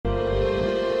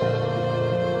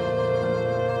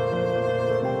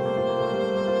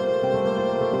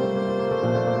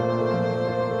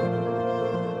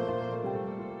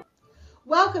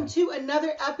welcome to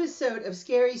another episode of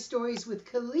Scary Stories with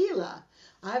Kalila.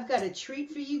 I've got a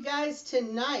treat for you guys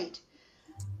tonight.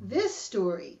 This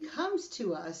story comes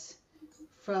to us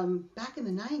from back in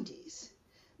the 90s.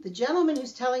 The gentleman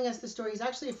who's telling us the story is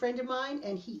actually a friend of mine,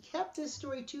 and he kept this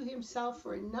story to himself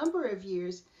for a number of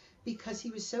years because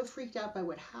he was so freaked out by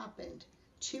what happened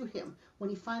to him. When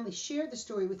he finally shared the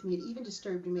story with me, it even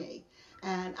disturbed me.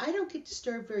 And I don't get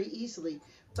disturbed very easily,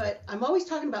 but I'm always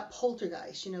talking about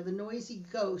poltergeist, you know, the noisy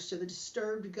ghost or the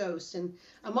disturbed ghost. And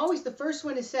I'm always the first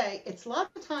one to say it's a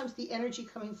lot of times the energy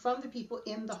coming from the people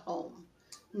in the home,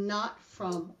 not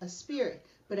from a spirit.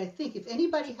 But I think if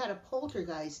anybody had a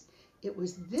poltergeist, it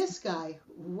was this guy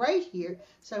right here.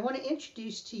 So I want to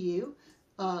introduce to you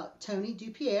Tony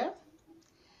Dupeire.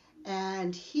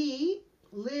 And he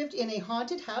lived in a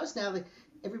haunted house. Now,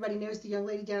 everybody knows the young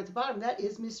lady down at the bottom. That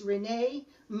is Miss Renee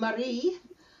Marie,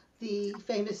 the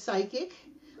famous psychic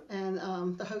and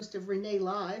the host of Renee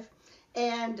Live.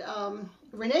 And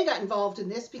Renee got involved in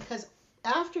this because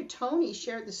after Tony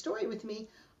shared the story with me,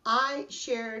 I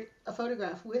shared a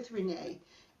photograph with Renee,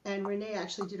 and Renee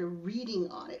actually did a reading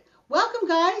on it. Welcome,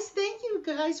 guys. Thank you,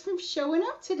 guys, for showing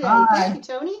up today. Hi. Thank you,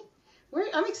 Tony.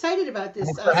 I'm excited about this.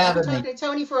 Thanks for I've been having talking me. to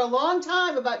Tony for a long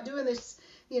time about doing this,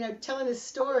 telling this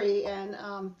story, and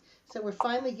so we're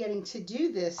finally getting to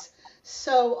do this.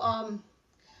 So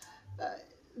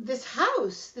this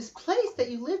house, this place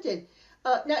that you lived in,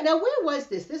 now where was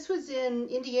this? This was in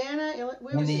Indiana?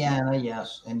 Where was Indiana,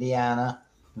 yes, Indiana.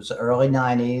 It was the early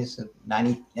 90s,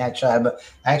 90,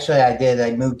 actually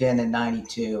I moved in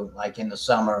 92, like in the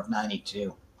summer of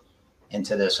 92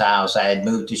 into this house. I had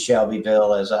moved to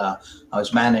Shelbyville as I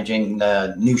was managing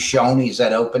the new Shoney's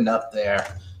that opened up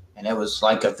there. And it was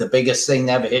like the biggest thing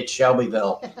that ever hit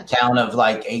Shelbyville, town of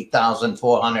like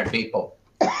 8,400 people.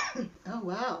 Oh,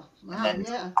 wow. Wow, And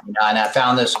then, yeah. and I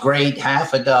found this great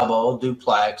half a double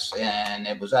duplex, and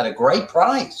it was at a great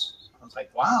price. I was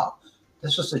like, wow,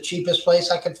 this was the cheapest place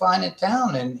I could find in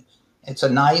town. And it's a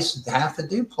nice half a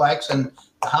duplex. And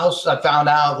the house, I found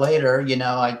out later,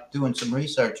 I doing some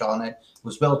research on it,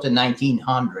 was built in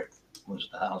 1900 was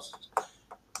the house.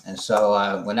 And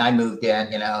so when I moved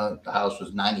in, the house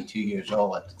was 92 years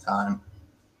old at the time.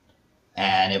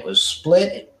 And it was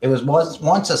split. It was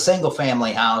once a single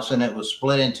family house, and it was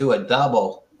split into a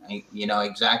double,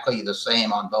 exactly the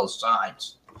same on both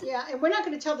sides. Yeah, and we're not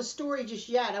going to tell the story just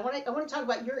yet. I want to talk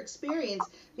about your experience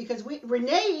because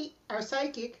Renee, our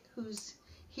psychic, who's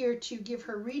here to give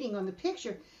her reading on the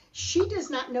picture, she does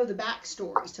not know the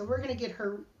backstory. So we're going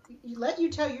to let you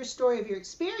tell your story of your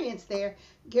experience there,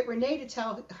 get Renee to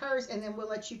tell hers, and then we'll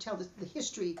let you tell the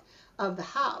history of the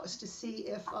house to see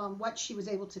if what she was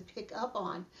able to pick up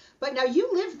on. But now you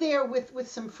lived there with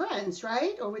some friends,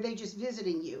 right? Or were they just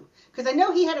visiting you? Because I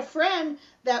know he had a friend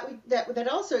that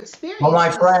also experienced. Well, my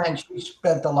friend, she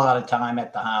spent a lot of time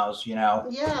at the house,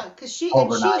 Yeah, because she had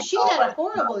a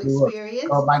horrible experience.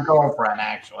 Well, my girlfriend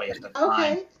actually at the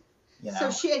time. Okay.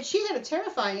 So she had a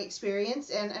terrifying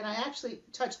experience, and I actually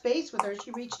touched base with her.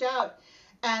 She reached out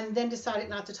and then decided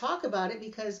not to talk about it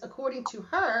because, according to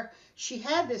her, she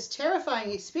had this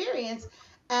terrifying experience,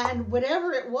 and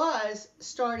whatever it was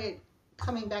started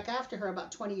coming back after her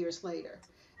about 20 years later.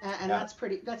 And Yeah.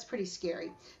 that's pretty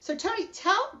scary. So Tony,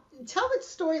 tell the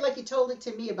story like you told it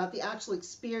to me about the actual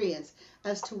experience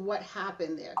as to what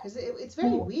happened there, because it's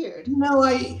very weird.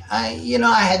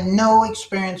 I had no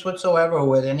experience whatsoever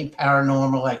with any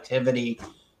paranormal activity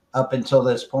up until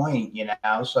this point,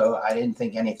 so I didn't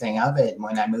think anything of it.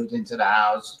 When I moved into the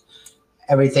house,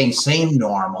 everything seemed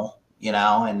normal,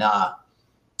 and I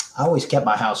always kept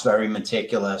my house very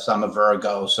meticulous. I'm a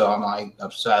Virgo, so I'm like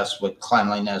obsessed with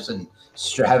cleanliness and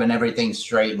having everything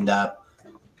straightened up.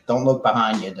 Don't look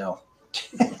behind you, though.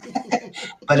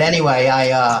 But anyway,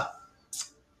 I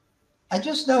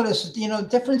just noticed,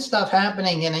 different stuff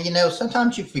happening, and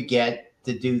sometimes you forget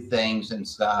to do things and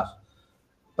stuff.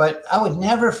 But I would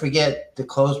never forget to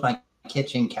close my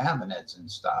kitchen cabinets and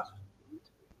stuff.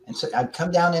 And so I'd come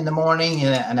down in the morning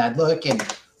and I'd look, and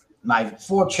my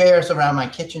 4 chairs around my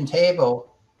kitchen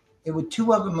table,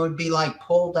 2 of them would be like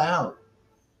pulled out.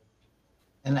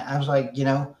 And I was like,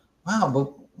 wow,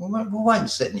 but we wasn't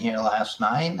sitting here last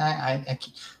night. I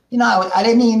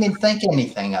didn't even think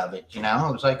anything of it.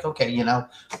 I was like, okay,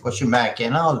 pushing back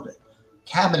in. Oh, the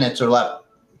cabinets are left.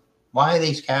 Why are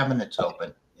these cabinets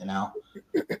open?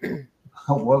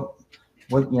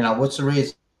 What's the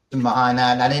reason behind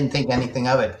that? And I didn't think anything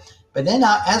of it. But then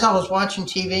as I was watching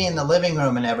TV in the living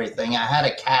room and everything, I had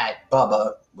a cat,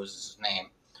 Bubba was his name.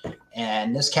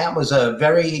 And this cat was a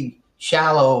very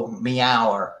shallow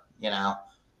meower,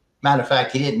 Matter of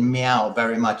fact, he didn't meow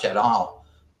very much at all.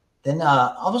 Then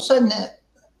all of a sudden,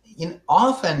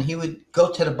 often he would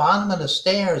go to the bottom of the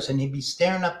stairs and he'd be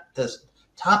staring up the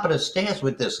top of the stairs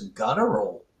with this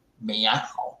guttural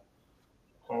meow.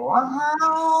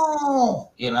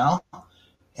 Wow,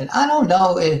 and I don't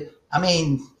know. I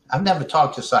mean, I've never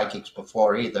talked to psychics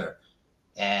before either.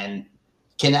 And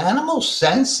can animals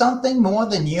sense something more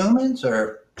than humans,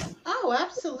 or? Oh,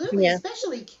 absolutely. Yeah.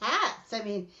 Especially cats. I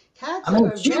mean, cats I mean,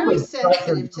 are she very would like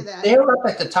sensitive to that. stare up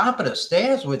at the top of the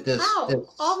stairs with this Oh,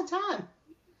 all the time.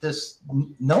 this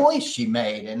noise she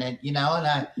made, and it, and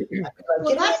I'd be like, Well,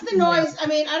 get out that's of the here. noise. I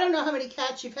mean, I don't know how many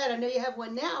cats you've had. I know you have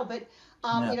one now, but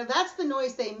Yeah. that's the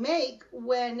noise they make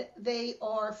when they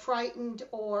are frightened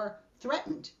or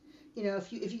threatened.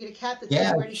 If you get a cat that's Yeah,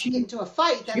 getting ready to get into a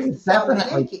fight, she that's the was sound they're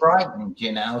definitely making. frightened.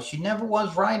 She never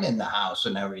was right in the house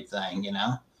and everything.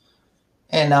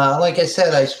 And like I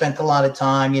said, I spent a lot of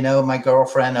time, with my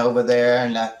girlfriend over there,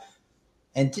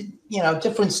 and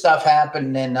different stuff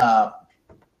happened, and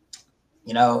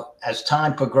as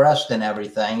time progressed and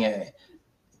everything,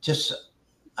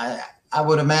 I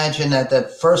would imagine that the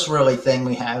first really thing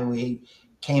we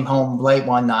came home late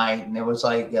one night, and it was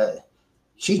like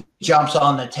she jumps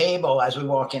on the table as we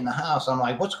walk in the house. I'm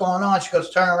like, "What's going on?" She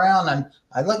goes, "Turn around," and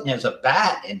I look, and there's a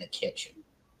bat in the kitchen.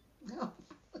 No.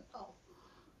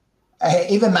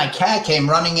 Even my cat came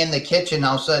running in the kitchen.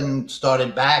 All of a sudden,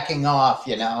 started backing off.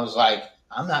 I was like,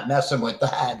 "I'm not messing with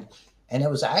that." And it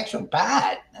was an actual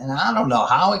bat, and I don't know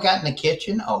how it got in the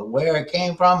kitchen or where it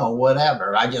came from or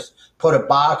whatever. I just put a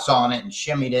box on it and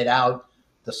shimmied it out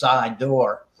the side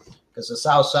door, because the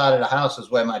south side of the house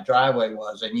is where my driveway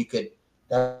was, and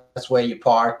that's where you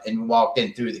parked and you walked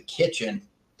in through the kitchen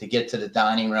to get to the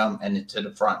dining room and into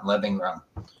the front living room.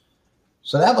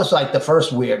 So that was like the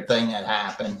first weird thing that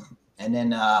happened. And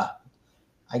then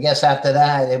I guess after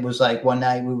that, it was like one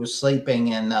night we were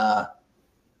sleeping, and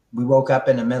we woke up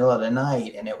in the middle of the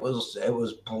night, and it was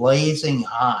blazing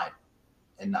hot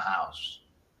in the house.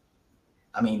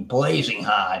 I mean, blazing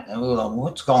hot. And we were like,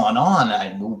 "What's going on?"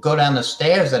 I would go down the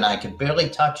stairs, and I could barely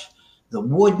touch the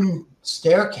wooden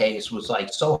staircase. Was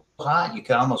like so hot you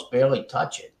could almost barely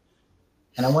touch it.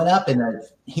 And I went up, and the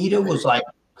heater was like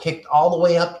kicked all the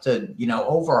way up to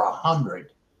over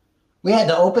 100. We had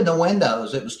to open the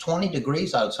windows. It was 20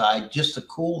 degrees outside just to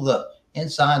cool the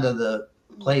inside of the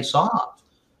place off.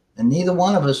 And neither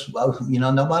one of us,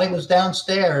 nobody was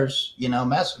downstairs,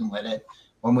 messing with it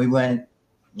when we went,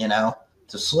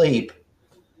 to sleep.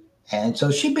 And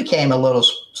so she became a little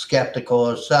skeptical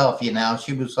herself.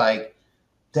 She was like,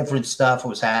 different stuff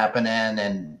was happening.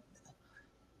 And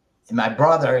my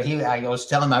brother, I was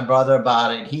telling my brother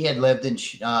about it. He had lived in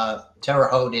Terre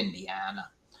Haute, Indiana.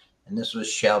 And this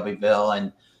was Shelbyville,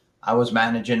 and I was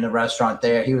managing the restaurant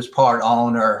there. He was part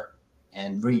owner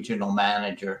and regional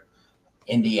manager,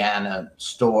 Indiana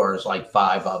stores, like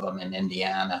 5 of them in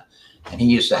Indiana. And he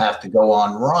used to have to go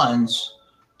on runs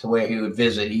to where he would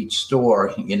visit each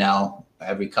store,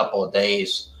 every couple of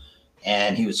days.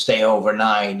 And he would stay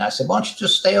overnight. And I said, "Why don't you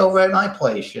just stay over at my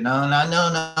place?" And I,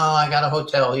 no, I got a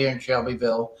hotel here in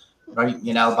Shelbyville, right,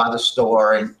 by the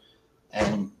store. And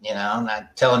I'm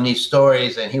telling these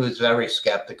stories, and he was very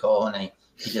skeptical, and he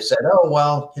just said, "Oh,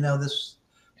 well,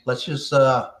 let's just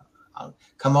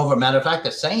come over." Matter of fact,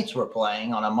 the Saints were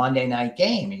playing on a Monday night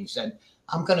game, and he said,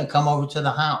 "I'm going to come over to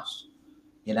the house,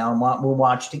 and we'll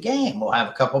watch the game. We'll have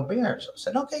a couple beers." I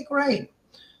said, "Okay, great."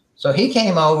 So he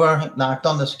came over, knocked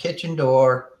on this kitchen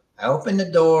door. I opened the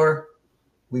door.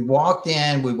 We walked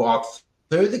in. We walked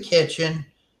through the kitchen.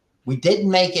 We didn't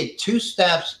make it 2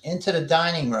 steps into the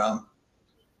dining room.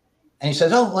 And he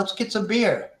says, "Oh, let's get some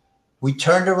beer." We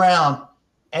turned around.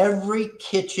 Every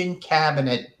kitchen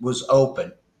cabinet was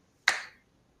open.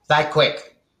 That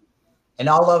quick. And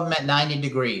all of them at 90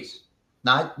 degrees.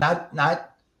 Not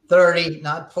 30,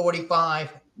 not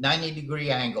 45, 90-degree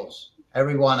angles.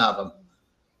 Every one of them.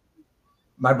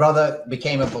 My brother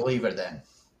became a believer then,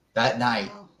 that night.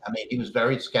 I mean, he was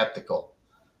very skeptical.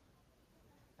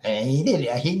 And he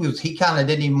kind of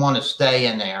didn't even want to stay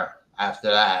in there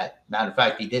after that. Matter of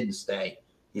fact, he didn't stay.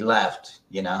 He left,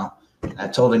 I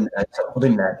told him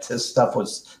that this stuff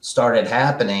started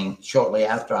happening shortly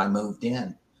after I moved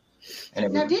in.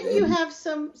 And Now, didn't you have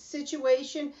some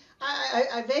situation?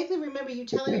 I vaguely remember you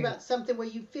telling me about something where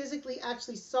you physically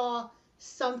actually saw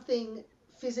something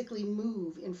physically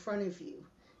move in front of you.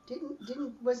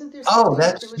 Wasn't there? Oh,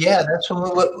 that's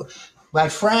when my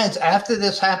friends, after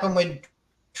this happened with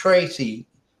Tracy.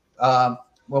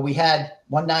 Well, we had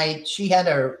one night, she had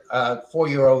her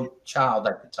 4-year-old child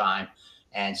at the time,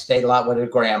 and stayed a lot with her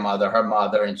grandmother, her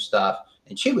mother, and stuff.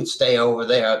 And she would stay over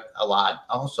there a lot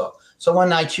also. So one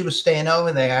night she was staying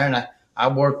over there, and I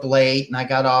worked late, and I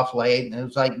got off late, and it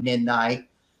was like midnight.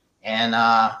 And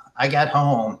I got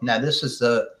home. Now this is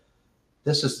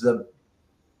the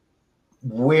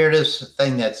weirdest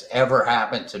thing that's ever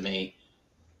happened to me.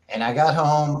 And I got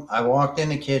home, I walked in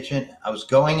the kitchen, I was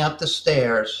going up the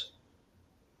stairs,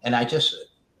 and I just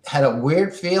had a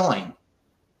weird feeling.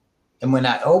 And when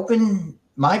I opened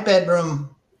my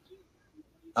bedroom,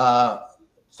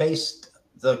 faced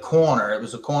the corner, it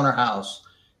was a corner house,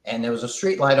 and there was a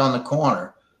street light on the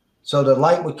corner. So the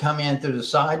light would come in through the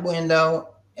side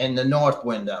window and the north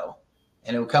window,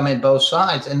 and it would come in both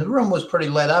sides. And the room was pretty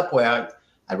lit up where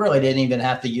I really didn't even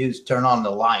have to turn on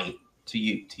the light to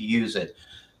use it.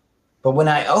 But when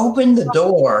I opened the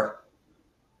door,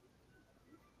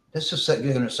 this is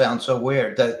going to sound so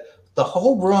weird, that the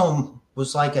whole room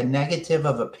was like a negative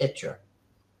of a picture.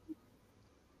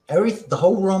 The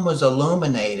whole room was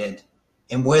illuminated,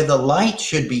 and where the light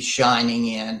should be shining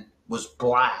in was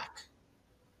black,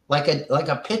 like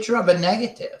a picture of a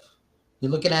negative.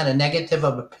 You're looking at a negative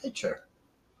of a picture.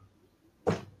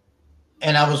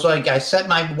 And I was like, I set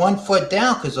my 1 foot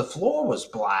down because the floor was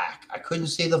black. I couldn't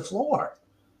see the floor.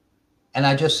 And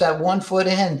I just sat 1 foot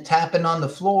in, tapping on the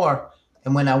floor.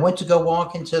 And when I went to go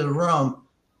walk into the room,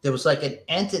 there was like an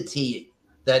entity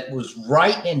that was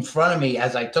right in front of me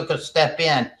as I took a step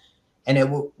in.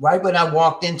 And right when I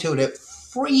walked into it,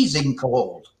 freezing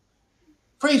cold.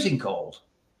 Freezing cold.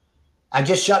 I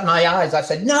just shut my eyes. I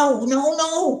said, no, no,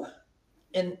 no.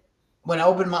 And when I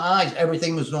opened my eyes,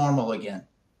 everything was normal again.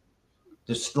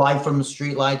 The light from the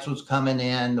street lights was coming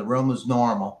in. The room was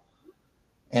normal.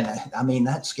 And I mean,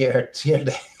 that scared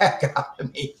the heck out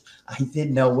of me. I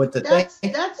didn't know what to think.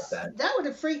 That would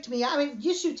have freaked me out. I mean,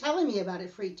 just you telling me about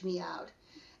it freaked me out.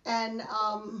 And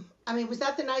I mean, was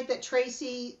that the night that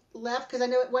Tracy left? Because I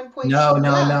know at one point no.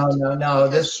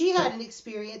 Because she had an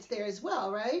experience there as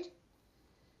well, right?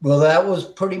 Well, that was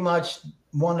pretty much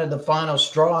one of the final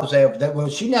straws there. Well,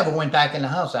 she never went back in the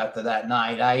house after that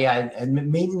night. I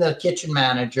meeting the kitchen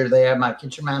manager there. My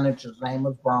kitchen manager's name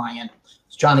was Brian. I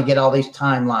was trying to get all these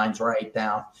timelines right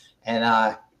down. And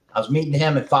I was meeting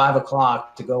him at 5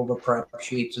 o'clock to go over prep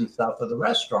sheets and stuff for the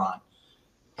restaurant.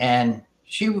 And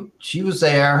she was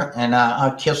there, and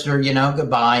I kissed her,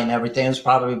 goodbye and everything. It was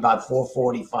probably about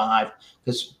 4:45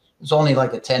 because it's only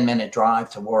like a 10-minute drive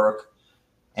to work.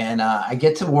 And I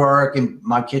get to work, and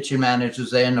my kitchen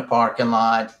manager's there in the parking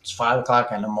lot. It's 5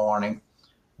 o'clock in the morning.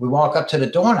 We walk up to the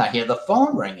door, and I hear the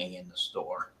phone ringing in the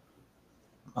store.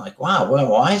 I'm like, wow,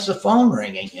 well, why is the phone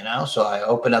ringing? So I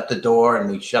open up the door, and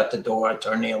we shut the door. I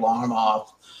turn the alarm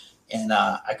off, and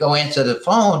I go answer the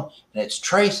phone, and it's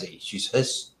Tracy. She's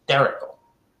hysterical.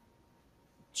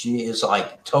 She is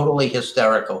like totally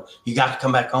hysterical. You got to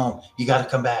come back home. You got to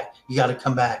come back. You got to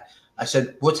come back. I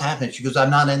said, what's happening? She goes, I'm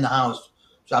not in the house.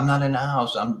 I'm not in the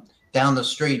house. I'm down the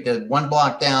street. 1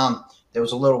 block down, there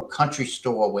was a little country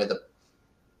store where the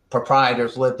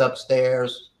proprietors lived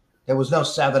upstairs. There was no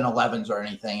 7-Elevens or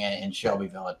anything in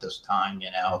Shelbyville at this time,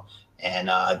 and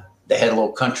they had a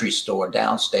little country store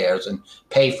downstairs and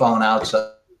payphone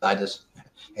outside. I just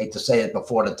hate to say it,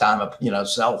 before the time of,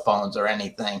 cell phones or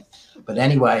anything. But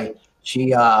anyway,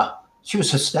 she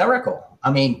was hysterical.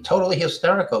 I mean, totally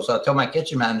hysterical. So I told my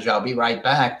kitchen manager, I'll be right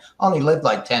back. I only lived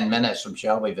like 10 minutes from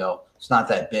Shelbyville. It's not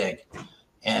that big.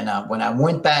 And when I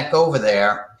went back over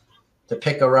there to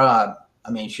pick her up,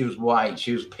 I mean, she was white.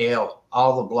 She was pale.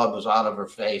 All the blood was out of her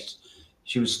face.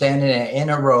 She was standing there in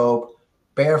a robe,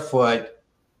 barefoot,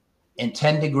 in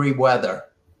 10-degree weather,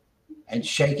 and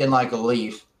shaking like a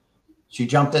leaf. She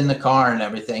jumped in the car and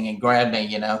everything and grabbed me,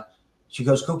 She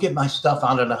goes, go get my stuff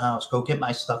out of the house. Go get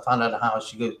my stuff out of the house.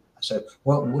 She goes, I said,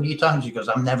 what are you talking about? She goes,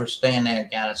 I'm never staying there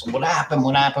again. I said, what happened?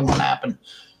 What happened? What happened?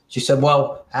 She said,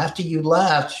 well, after you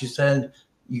left, she said,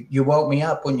 you woke me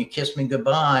up when you kissed me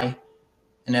goodbye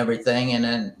and everything. And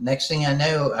then next thing I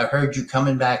knew, I heard you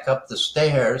coming back up the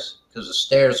stairs because the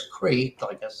stairs creaked.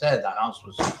 Like I said, the house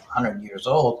was 100 years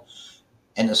old.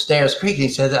 And the stairs creaked. He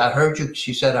said,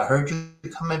 she said, I heard you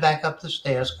coming back up the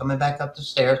stairs.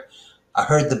 I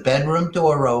heard the bedroom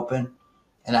door open,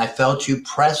 and I felt you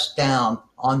pressed down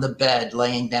on the bed,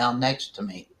 laying down next to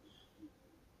me.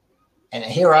 And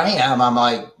here I am. I'm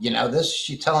like,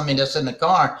 she's telling me this in the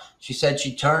car. She said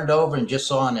she turned over and just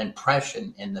saw an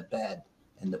impression in the bed,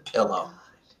 in the pillow.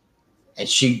 And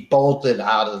she bolted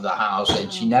out of the house,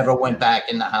 and she never went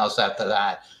back in the house after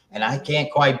that. And I can't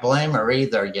quite blame her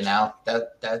either,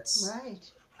 that's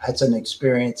right. That's an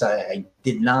experience I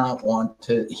did not want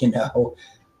to,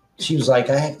 She was like,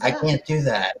 I can't do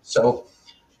that. So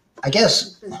I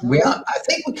guess I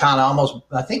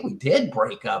think we did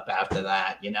break up after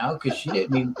that, because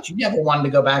she never wanted to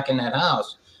go back in that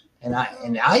house. And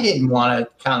I didn't want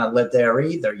to kind of live there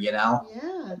either, Yeah,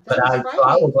 But that was so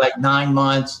I was frightening. like 9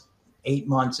 months, 8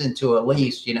 months into a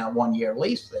lease, 1 year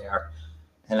lease there.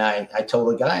 And I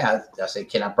told the guy, I said,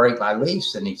 can I break my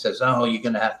lease? And he says, oh, you're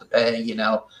going to have to pay,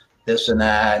 this and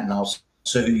that, and I'll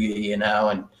sue you,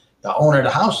 And the owner of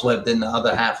the house lived in the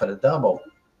other half of the double.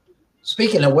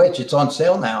 Speaking of which, it's on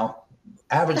sale now.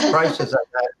 Average prices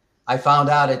I found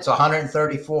out it's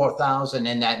 134,000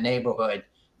 in that neighborhood.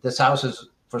 This house is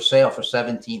for sale for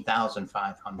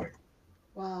 17,500.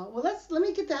 Wow. Well, let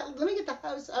me get that. Let me get the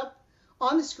house up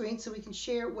on the screen so we can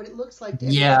share what it looks like to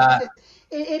everybody Yeah, because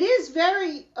it is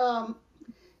very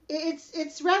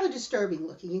it's rather disturbing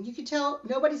looking, and you can tell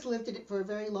nobody's lived in it for a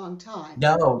very long time.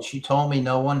 no, she told me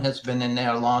no one has been in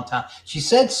there a long time. She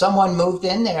said someone moved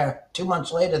in there. 2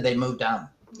 months later, they moved out.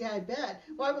 Yeah, I bet.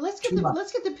 Well, 2 months.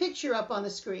 let's get the picture up on the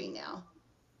screen now.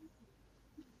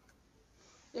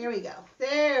 There we go.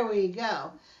 There we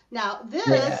go. Now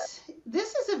Yeah.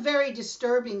 this is a very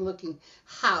disturbing looking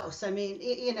house. I mean,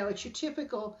 it's your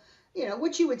typical,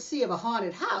 what you would see of a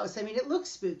haunted house. I mean, it looks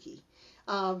spooky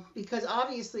because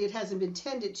obviously it hasn't been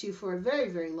tended to for a very,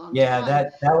 very long Yeah, time.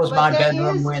 that was But my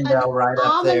bedroom window right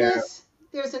up there.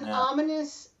 there's an Yeah.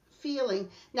 ominous feeling.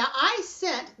 Now, I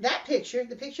sent that picture,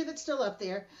 the picture that's still up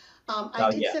there. I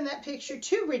Oh did yeah, send that picture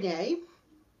to Renee.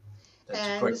 that's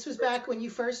a And great this was picture. back when you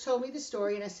first told me the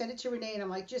story, and I sent it to Renee, and I'm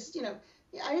like,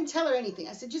 I didn't tell her anything.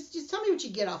 I said, just tell me what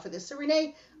you get off of this. So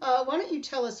Renee, why don't you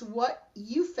tell us what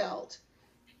you felt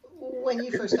when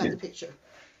you first got the picture?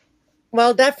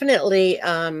 Well, definitely,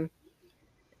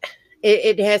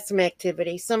 it has some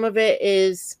activity. Some of it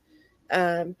is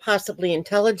possibly an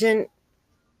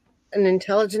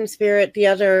intelligent spirit. The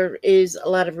other is a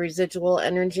lot of residual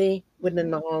energy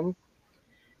within Mm-hmm. the home.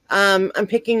 I'm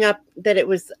picking up that it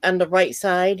was on the right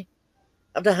side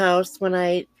of the house when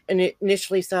I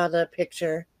initially saw the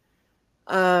picture,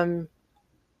 um,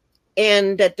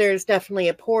 and that there's definitely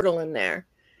a portal in there.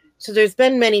 So there's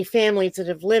been many families that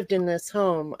have lived in this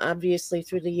home, obviously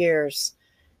through the years,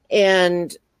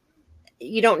 and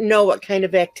you don't know what kind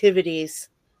of activities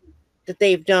that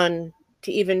they've done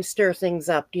to even stir things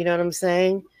up. Do you know what I'm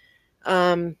saying?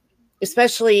 Um,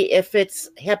 Especially if it's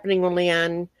happening only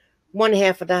on one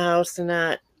half of the house and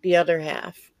not the other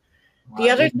half. The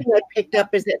Right. other thing I picked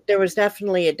up is that there was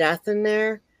definitely a death in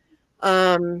there.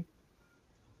 Um,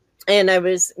 and I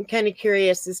was kind of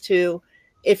curious as to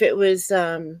if it was,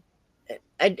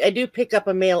 I do pick up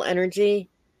a male energy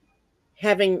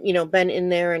having, been in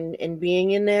there and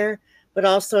being in there, but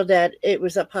also that it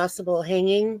was a possible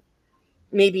hanging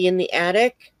maybe in the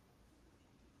attic.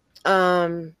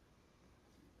 Um,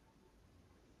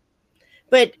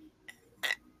 but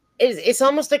it's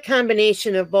almost a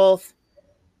combination of both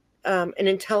an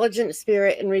intelligent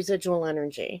spirit and residual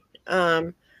energy.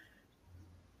 But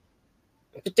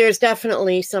there's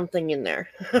definitely something in there.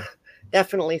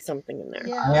 Definitely something in there.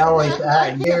 Yeah, I always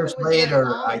I feel years it was very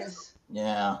later ominous.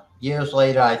 yeah, years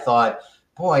later I thought,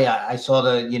 boy, I saw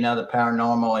the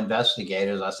paranormal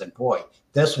investigators. I said, boy,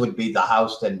 this would be the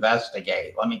house to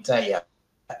investigate. Let me tell you,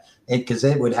 because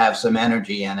it would have some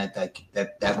energy in it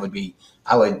that would be.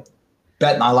 I would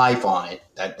bet my life on it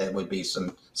that there would be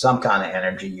some kind of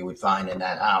energy you would find in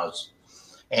that house.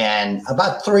 And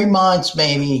about 3 months,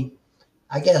 maybe,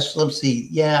 I guess, let's see,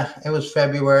 yeah, it was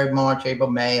February, March, April,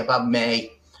 May, about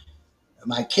May.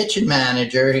 My kitchen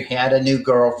manager, he had a new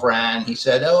girlfriend. He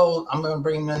said, oh, I'm going to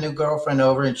bring a new girlfriend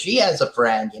over, and she has a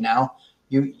friend,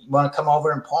 You want to come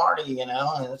over and party, And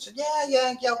I said,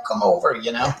 yeah, come over.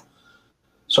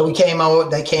 So we came over,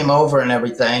 they came over and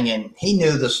everything, and he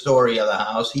knew the story of the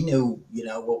house. He knew,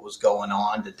 what was going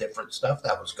on, the different stuff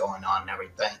that was going on and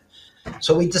everything.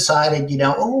 So we decided,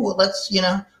 oh, let's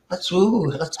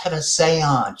have a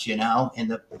seance, in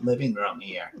the living room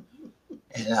here.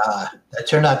 And that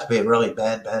turned out to be a really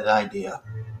bad idea.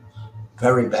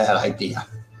 Very bad idea.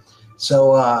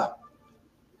 So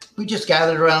we just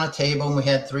gathered around a table and we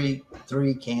had three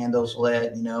candles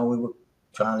lit. We were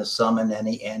trying to summon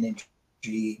any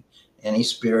energy, any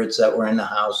spirits that were in the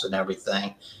house and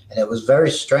everything. And it was very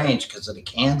strange because of the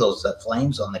candles, the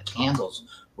flames on the candles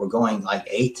were going like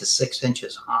 8 to 6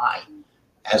 inches high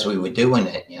as we were doing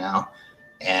it,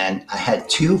 And I had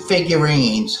two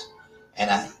figurines, and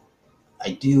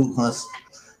I do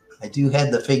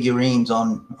have the figurines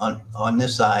on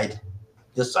this side.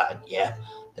 This side, yeah.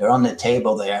 They're on the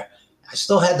table there. I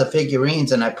still had the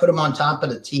figurines, and I put them on top of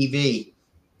the TV,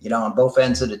 on both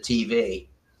ends of the TV.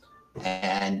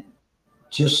 And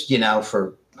just,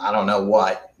 for I don't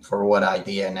know for what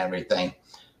idea and everything.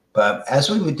 But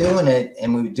as we were doing it,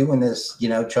 and we were doing this,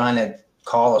 trying to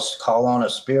call on a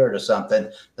spirit or something,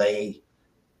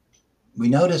 we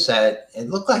noticed that it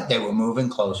looked like they were moving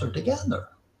closer together.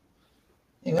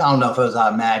 I don't know if it was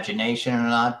our imagination or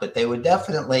not, but they were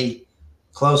definitely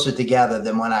closer together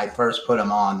than when I first put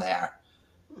them on there.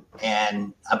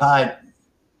 And about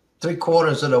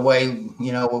 3/4 of the way,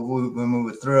 when we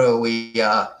were through,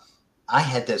 I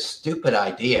had this stupid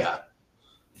idea.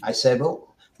 I said,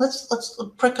 well, let's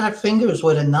prick our fingers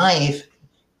with a knife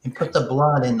and put the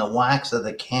blood in the wax of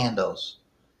the candles.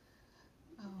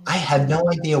 I had no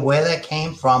idea where that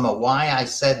came from or why I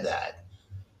said that.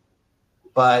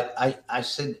 But I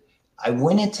said, I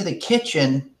went into the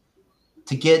kitchen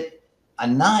to get a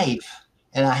knife,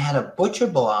 and I had a butcher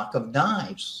block of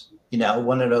knives,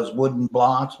 one of those wooden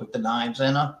blocks with the knives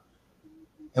in them.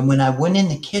 And when I went in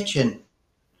the kitchen,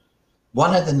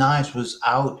 one of the knives was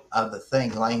out of the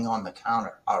thing laying on the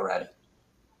counter already.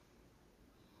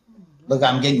 Look,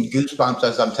 I'm getting goosebumps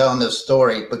as I'm telling this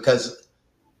story because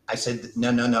I said,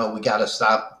 no, we got to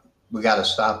stop. We got to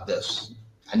stop this.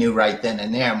 I knew right then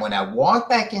and there. And when I walked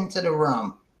back into the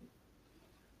room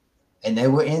and they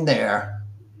were in there,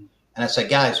 and I said,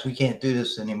 guys, we can't do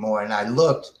this anymore. And I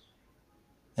looked,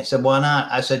 I said, why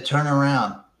not? I said, turn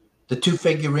around. The two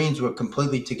figurines were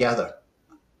completely together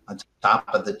on top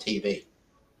of the TV.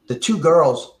 The two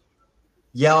girls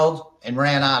yelled and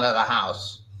ran out of the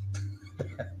house.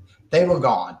 They were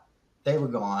gone. They were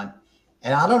gone.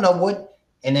 And I don't know what.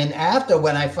 And then after,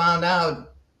 when I found out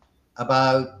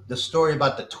about the story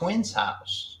about the twins'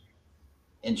 house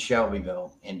in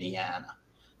Shelbyville, Indiana.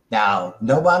 Now,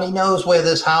 nobody knows where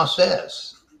this house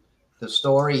is. The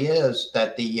story is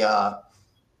that the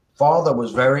father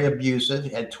was very abusive,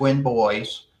 had twin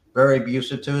boys, very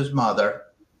abusive to his mother.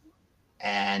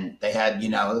 And they had,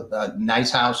 a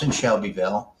nice house in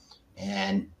Shelbyville.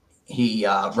 And he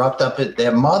roughed up at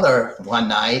their mother one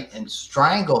night and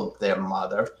strangled their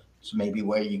mother. So maybe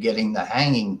where you're getting the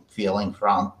hanging feeling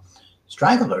from.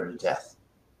 Strangled her to death.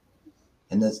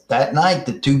 And that night,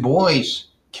 the two boys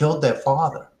killed their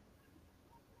father.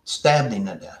 Stabbed him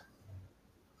to death.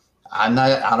 I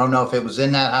don't know if it was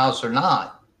in that house or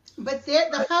not. But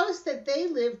the house that they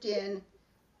lived in,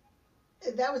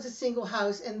 that was a single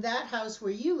house, and that house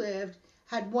where you lived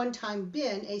had one time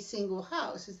been a single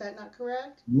house. Is that not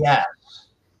correct?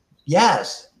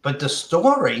 Yes. But the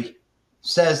story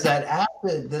says that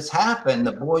after this happened,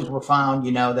 the boys were found,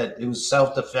 that it was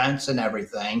self-defense and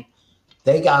everything.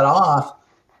 They got off,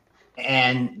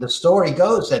 and the story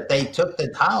goes that they took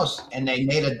the house and they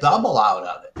made a double out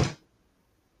of it.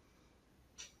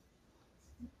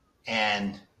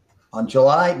 And on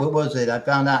July, what was it? I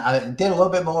found out, I did a little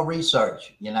bit more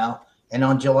research, and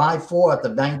on July 4th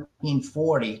of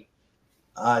 1940,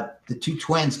 the two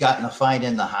twins got in a fight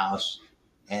in the house,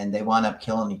 and they wound up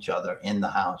killing each other in the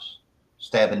house,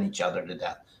 stabbing each other to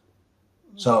death.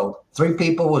 So 3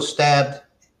 people were stabbed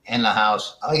in the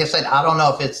house. Like I said, I don't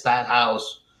know if it's that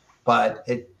house, but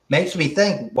it makes me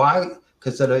think why,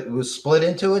 because it was split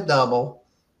into a double.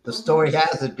 The story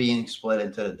has it being split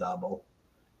into a double.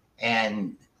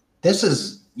 And this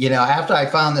is, after I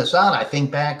found this out, I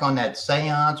think back on that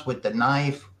seance with the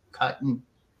knife cutting,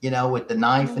 with the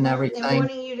knife and everything. And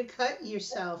wanting you to cut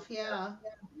yourself, yeah.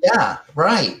 Yeah,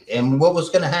 right. And what was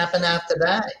going to happen after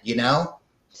that,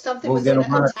 Something was going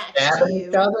to attach to you.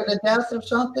 Each other to death or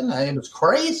something? It was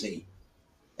crazy.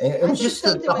 It was just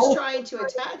something was trying to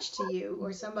attach to you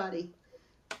or somebody.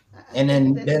 And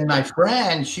then my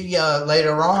friend, she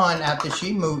later on, after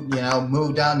she moved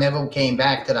out, never came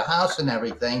back to the house and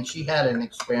everything. She had an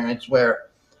experience where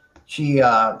she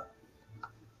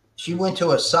went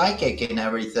to a psychic and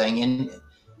everything, and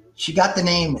she got the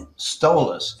name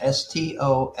Stolas,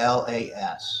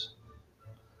 Stolas.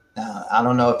 Now, I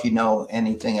don't know if you know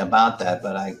anything about that,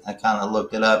 but I kind of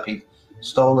looked it up.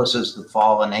 Stolas is the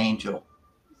fallen angel.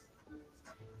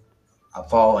 A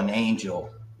fallen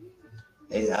angel.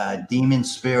 A demon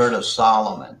spirit of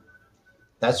Solomon.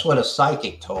 That's what a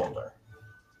psychic told her.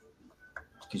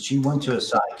 Because she went to a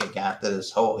psychic after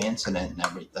this whole incident and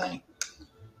everything.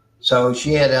 So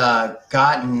she had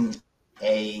gotten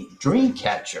a dream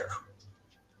catcher.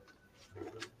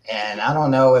 And I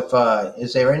don't know if,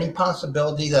 is there any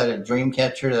possibility that a dream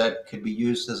catcher that could be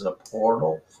used as a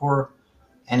portal for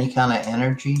any kind of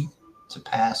energy to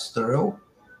pass through?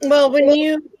 Well, when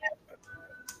you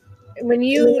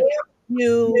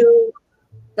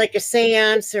like a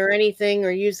seance or anything,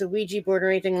 or use a Ouija board or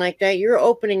anything like that, you're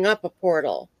opening up a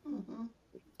portal. Mm-hmm.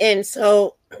 And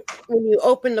so when you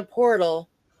open the portal,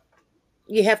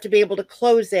 you have to be able to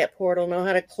close that portal, know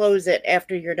how to close it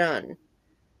after you're done.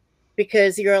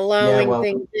 Because you're allowing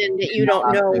things in that you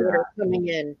don't know that are coming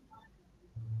in.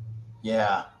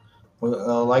 Yeah.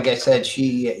 Well, like I said,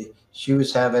 she she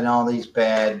was having all these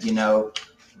bad,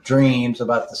 dreams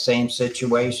about the same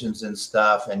situations and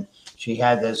stuff. And she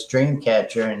had this dream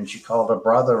catcher, and she called her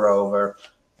brother over,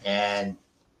 and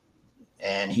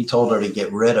he told her to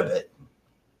get rid of it.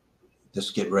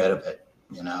 Just get rid of it.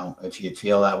 If you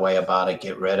feel that way about it,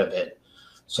 get rid of it.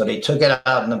 So they took it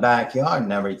out in the backyard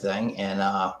and everything,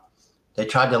 and they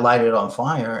tried to light it on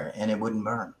fire, and it wouldn't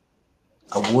burn.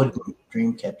 A wooden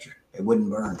dream catcher, it wouldn't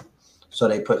burn. So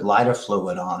they put lighter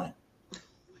fluid on it,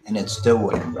 and it still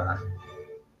wouldn't burn.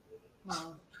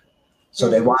 Wow. So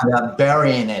they wound up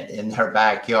burying it in her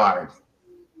backyard.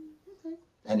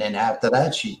 And then after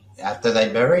that, after they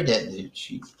buried it,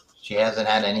 she hasn't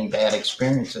had any bad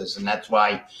experiences, and that's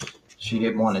why she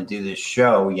didn't want to do this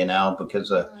show,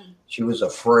 because she was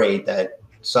afraid that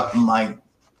something might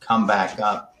come back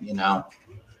up,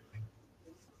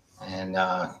 And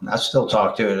I still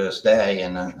talk to her to this day,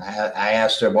 and I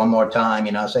asked her one more time,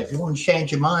 I said, if you want to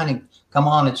change your mind and come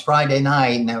on, it's Friday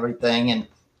night and everything, and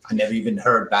I never even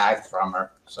heard back from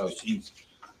her. So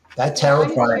that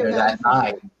terrified her that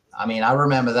night. I mean, I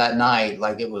remember that night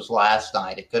like it was last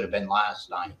night. It could have been last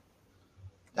night.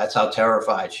 That's how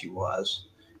terrified she was.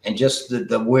 And just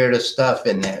the weirdest stuff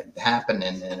in there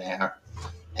happening in there.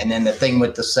 And then the thing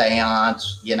with the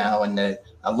seance, and the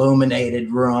illuminated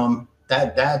room,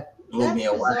 that blew me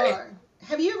away. Bizarre.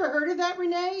 Have you ever heard of that,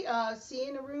 Renee?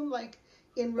 Seeing a room like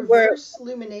in reverse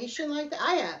illumination like that?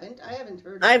 I haven't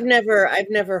heard of I've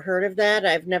never heard of that.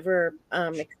 I've never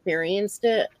experienced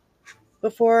it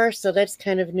before, so that's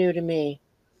kind of new to me.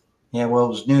 Yeah, well, it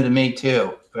was new to me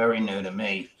too. Very new to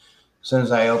me. As soon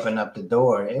as I opened up the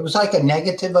door, it was like a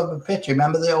negative of a picture.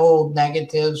 Remember the old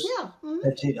negatives? Yeah.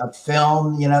 Mm-hmm. A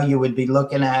film, you would be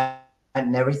looking at,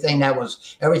 and everything that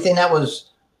was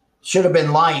should have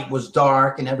been light was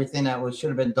dark, and everything that should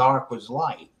have been dark was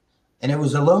light. And it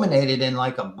was illuminated in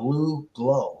like a blue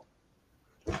glow.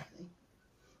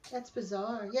 That's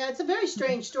bizarre. Yeah, it's a very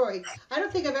strange story. I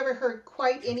don't think I've ever heard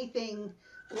quite anything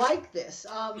like this.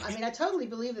 I mean, I totally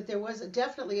believe that there was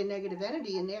definitely a negative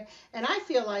entity in there. And I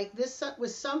feel like this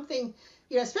was something,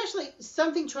 especially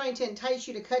something trying to entice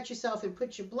you to cut yourself and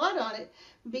put your blood on it,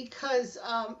 because,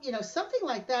 something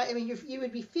like that, I mean, you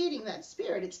would be feeding that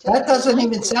spirit. That doesn't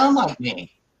even sound like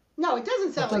me. No, it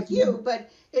doesn't sound like you,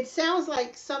 but it sounds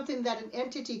like something that an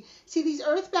entity, see, these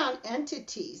earthbound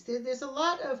entities, there's a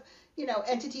lot of,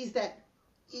 entities that,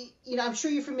 I'm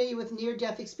sure you're familiar with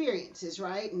near-death experiences,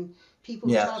 right? And people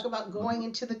who talk about going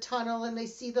into the tunnel and they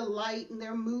see the light and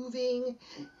they're moving,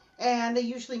 and they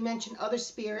usually mention other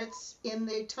spirits in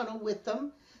the tunnel with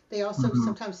them. They also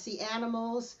sometimes see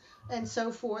animals and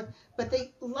so forth. But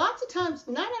lots of times,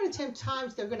 9 out of 10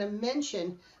 times, they're going to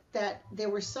mention that there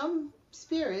were some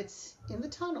spirits in the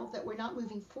tunnel that were not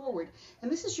moving forward.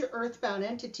 And this is your earthbound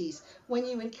entities. When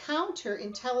you encounter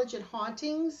intelligent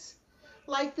hauntings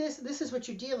like this is what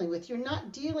you're dealing with. You're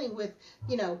not dealing with,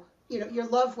 your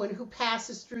loved one who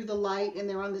passes through the light and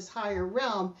they're on this higher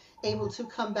realm, able to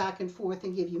come back and forth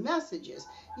and give you messages.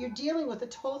 You're dealing with a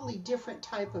totally different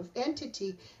type of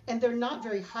entity, and they're not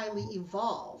very highly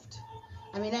evolved.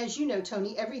 I mean, as you know,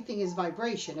 Tony, everything is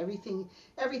vibration. Everything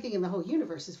in the whole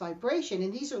universe is vibration,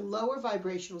 and these are lower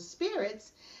vibrational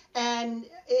spirits. And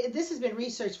this has been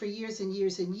researched for years and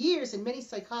years and years, and many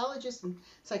psychologists and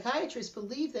psychiatrists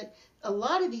believe that a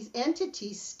lot of these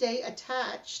entities stay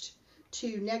attached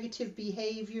to negative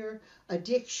behavior,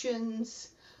 addictions,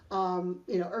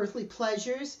 earthly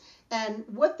pleasures, and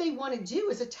what they want to do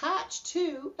is attach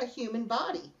to a human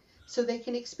body so they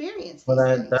can experience these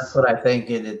things. That's what I think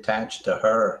it attached to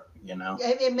her,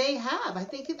 It may have. I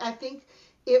think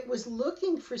it was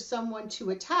looking for someone to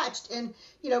attach. And,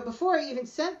 before I even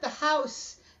sent the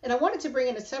house, and I wanted to bring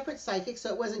in a separate psychic so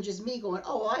it wasn't just me going,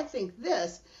 oh, well, I think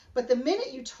this. But the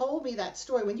minute you told me that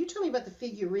story, when you told me about the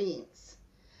figurines,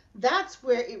 that's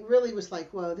where it really was like,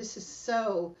 whoa, this is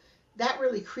so, that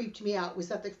really creeped me out, was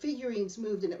that the figurines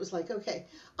moved, and it was like, okay,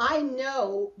 I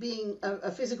know, being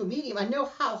a physical medium, I know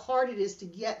how hard it is to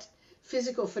get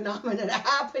physical phenomena to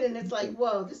happen, and it's like,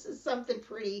 whoa, this is something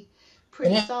pretty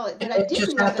solid. But I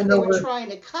didn't know that they were trying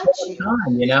to cut you.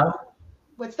 Time,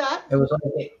 What's that? It was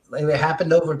like it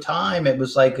happened over time. It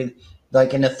was like in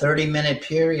a 30-minute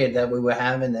period that we were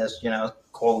having this,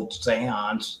 quote,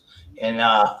 seance. And,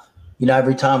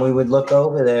 every time we would look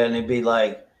over there and it'd be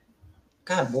like,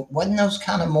 God, wasn't those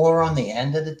kind of more on the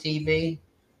end of the TV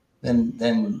than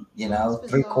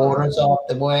 3/4 off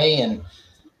the way? And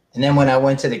then when I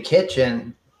went to the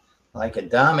kitchen, like a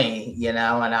dummy, and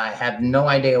I had no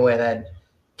idea where that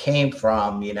came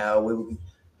from,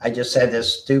 I just had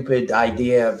this stupid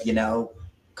idea of,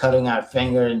 cutting our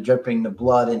finger and dripping the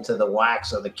blood into the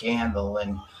wax of the candle.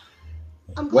 And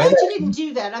I'm glad Whether you didn't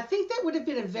do that. I think that would have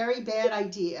been a very bad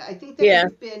idea. I think that Yeah.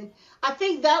 would have been, I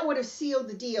think that would have sealed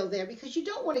the deal there because you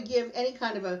don't want to give any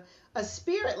kind of a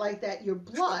spirit like that your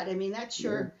blood. I mean, that's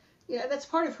your, that's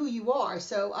part of who you are.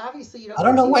 So obviously you don't I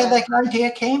don't want know to do where that. that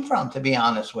idea came from, to be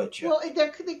honest with you. Well,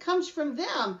 it comes from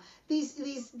them. These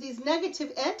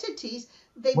negative entities,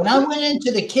 they When I put went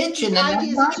into the these kitchen and that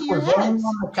ideas into knife your was laying heads.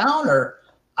 on the counter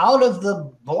out of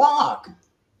the block,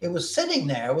 it was sitting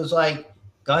there. It was like,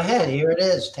 go ahead, here it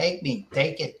is. Take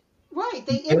it. Right,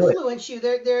 they Do it. influence you.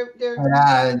 They're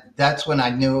And that's when I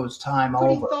knew it was time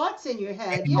putting over. thoughts in your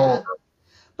head. Game over. Yeah.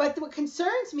 But what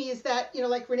concerns me is that,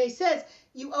 like Renee says,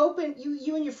 you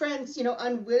and your friends,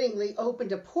 unwittingly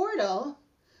opened a portal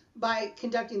by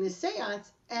conducting this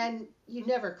seance and you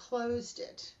never closed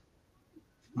it.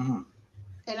 Mm.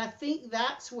 And I think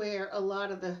that's where a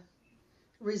lot of the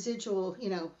residual,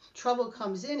 trouble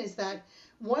comes in is that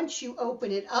once you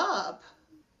open it up,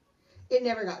 it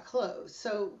never got closed.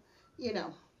 So,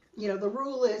 the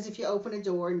rule is if you open a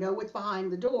door, know what's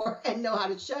behind the door and know how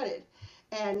to shut it.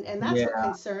 And that's what Yeah.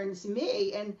 concerns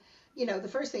me. And the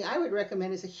first thing I would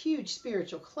recommend is a huge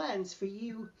spiritual cleanse for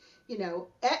you,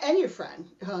 and your friend,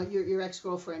 your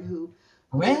ex-girlfriend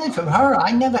Mainly from her,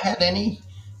 I never had any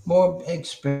more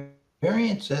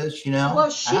experiences, well,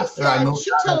 she after I said moved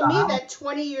she out of told the me house. that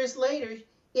 20 years later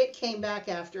it came back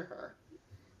after her,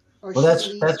 or Well,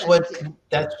 she believes that it did.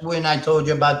 that's when I told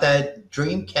you about that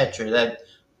dream catcher that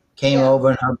came Yeah. over,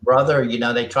 and her brother,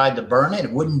 they tried to burn it.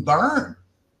 It wouldn't burn.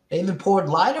 They even poured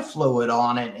lighter fluid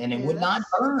on it and it Yeah, would not that's.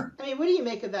 burn. I mean, what do you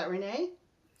make of that, Renee?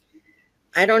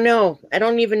 I don't know. I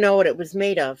don't even know what it was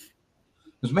made of.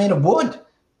 It was made of wood.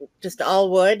 Just all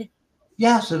wood.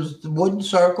 Yes, it was the wooden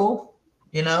circle,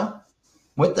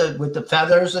 with the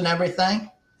feathers and everything.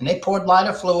 And they poured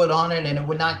lighter fluid on it and it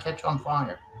would not catch on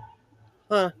fire.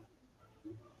 Huh.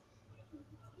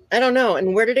 I don't know.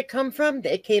 And where did it come from?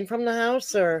 It came from the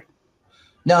house, or?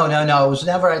 No. It was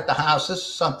never at the house. This is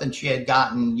something she had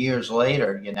gotten years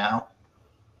later.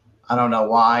 I don't know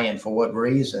why and for what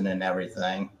reason and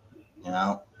everything.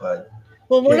 But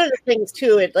Well, one yeah, of the things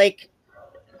too,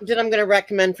 that I'm going to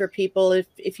recommend for people,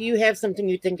 if you have something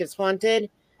you think is haunted,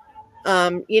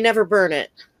 you never burn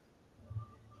it.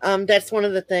 That's one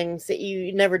of the things that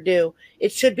you never do.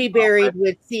 It should be buried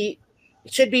it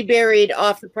should be buried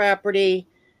off the property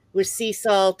with sea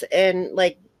salt and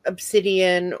like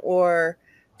obsidian or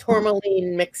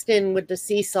tourmaline mixed in with the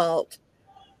sea salt,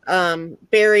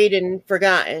 buried and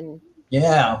forgotten.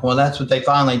 yeah, well, that's what they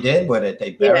finally did with it. They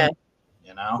Yeah. buried it.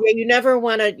 Yeah, you never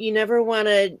want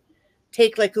to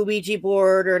take like a Ouija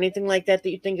board or anything like that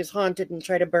you think is haunted and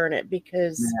try to burn it,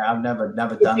 because Yeah, I've never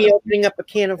you'd done be that. opening up a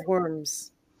can of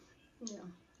worms. Yeah,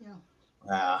 yeah.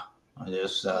 Yeah, I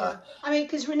just Yeah. I mean,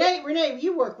 because Renee,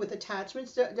 you work with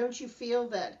attachments. Don't you feel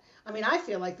that? I mean, I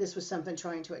feel like this was something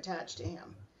trying to attach to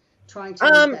him, trying to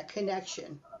make that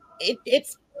connection.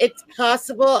 It's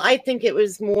possible. I think it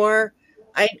was more.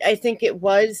 I think it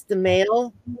was the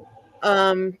male,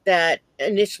 that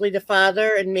initially the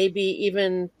father and maybe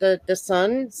even the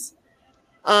sons.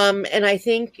 And I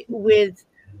think with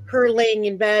her laying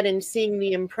in bed and seeing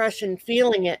the impression,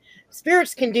 feeling it,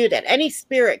 spirits can do that. Any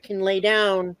spirit can lay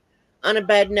down on a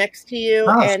bed next to you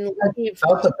oh, and leave.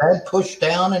 felt the bed pushed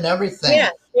down and everything.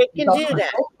 Yeah, they can do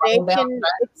that. They can.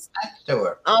 It's next to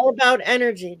her. all about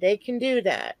energy. They can do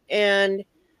that. And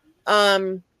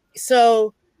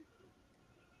so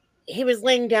he was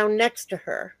laying down next to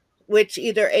her, which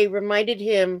either reminded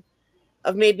him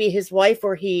of maybe his wife,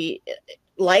 or he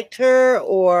liked her,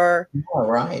 or All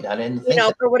right, I didn't think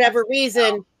that. for whatever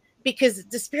reason, because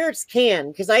the spirits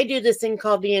can. Because I do this thing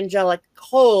called the angelic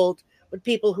hold with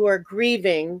people who are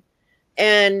grieving,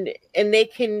 and they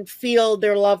can feel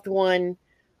their loved one,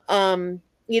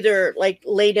 either like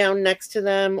lay down next to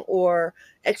them or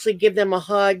actually give them a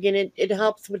hug, and it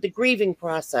helps with the grieving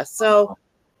process. So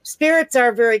spirits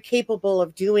are very capable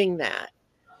of doing that.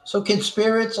 So can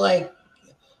spirits like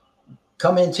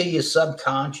come into your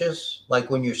subconscious, like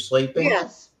when you're sleeping?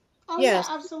 Yes. Oh Yes.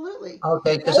 yeah, absolutely.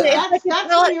 Okay, because That's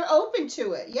when you're open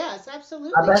to it. Yes,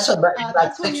 absolutely. that's about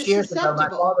That's when 6 you're years ago. My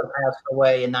susceptible. father passed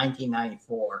away in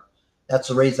 1994. That's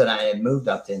the reason I had moved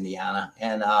up to Indiana,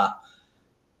 and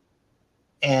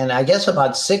I guess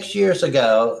about 6 years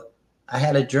ago, I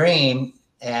had a dream,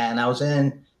 and I was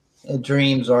in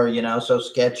dreams are so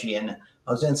sketchy, and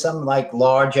I was in some like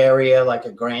large area, like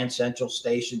a Grand Central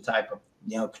Station type of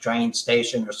train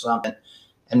station or something,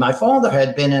 and my father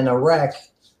had been in a wreck,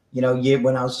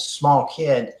 when I was a small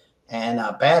kid, and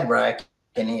a bad wreck,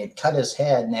 and he had cut his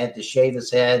head and had to shave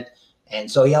his head, and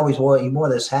so he wore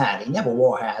this hat. He never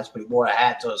wore hats, but he wore a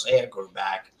hat so his hair grew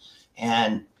back,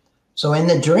 and so in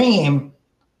the dream,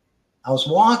 I was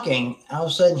walking. All of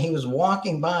a sudden, he was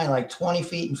walking by like 20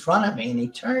 feet in front of me, and he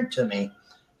turned to me.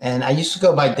 And I used to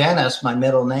go by Dennis, my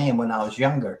middle name, when I was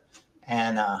younger.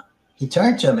 And he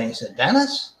turned to me and said,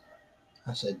 "Dennis?"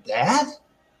 I said, "Dad?"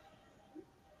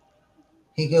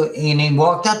 And he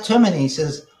walked up to me and he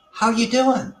says, "How you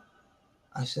doing?"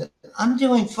 I said, "I'm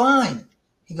doing fine."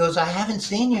 He goes, "I haven't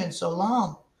seen you in so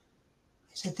long."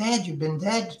 I said, "Dad, you've been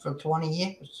dead for 20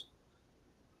 years.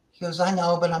 He goes, "I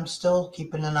know, but I'm still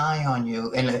keeping an eye on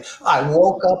you." And I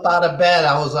woke up out of bed.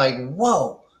 I was like,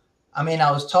 whoa. I mean,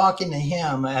 I was talking to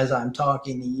him as I'm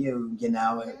talking to you, you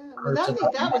know. Yeah, well, I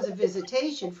think that was a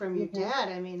visitation from your dad.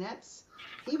 I mean,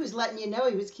 he was letting you know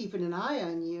he was keeping an eye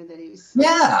on you, that he was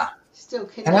Yeah. still And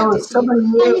it connected was to so you. many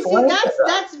And years you see, later.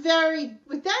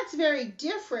 that's very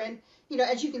different. You know,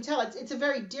 as you can tell, it's a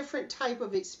very different type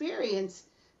of experience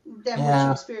than what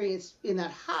you experienced in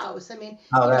that house. I mean,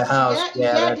 Oh, you know, that 'cause house. your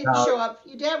Yeah, dad that didn't house. show up.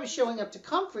 Your dad was showing up to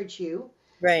comfort you,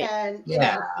 Right. and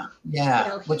Yeah. you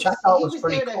know, Which I thought he was was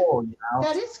pretty there to. cool, you know.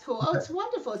 That is cool. Oh, it's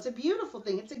wonderful. It's a beautiful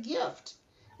thing. It's a gift.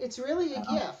 It's really a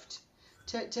gift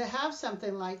to have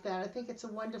something like that. I think it's a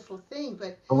wonderful thing.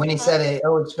 But When he said,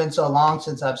 "Oh, it's been so long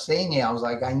since I've seen you," I was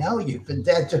like, "I know you've been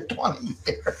dead for 20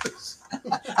 years."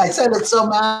 I said it so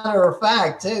matter of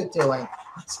fact too to him.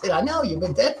 I said, "I know you've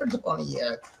been dead for 20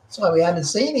 years. That's why we haven't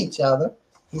seen each other."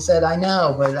 He said, "I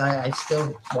know, but I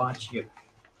still watch you."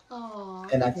 oh,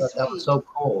 And I that's thought that was sweet. so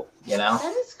cool, you know.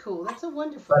 That is cool. That's a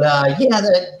wonderful But thing. yeah,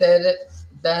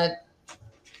 that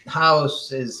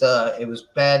house is it was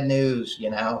bad news, you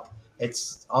know.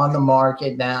 It's on the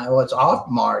market now. Well, it's off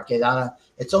market.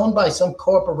 It's owned by some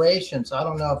corporation, so I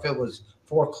don't know if it was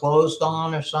foreclosed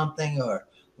on or something or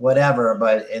whatever,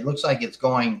 but it looks like it's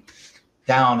going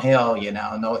downhill, you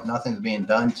know. Nothing's being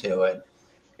done to it.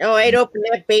 Oh, I'd open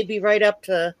that baby right up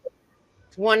to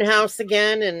one house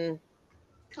again, and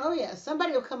Oh yeah,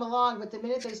 somebody will come along, but the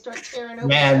minute they start tearing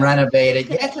open Yeah, and stuff, renovate it's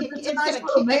it. gonna Yeah, 'cause kick. it's a It's nice gonna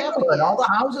little kick it up neighborhood. All again.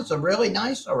 the houses are really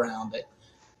nice around it.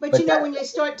 But But you know, that when they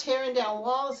start tearing down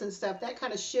walls and stuff, that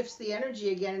kind of shifts the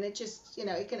energy again, and it just, you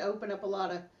know, it can open up a lot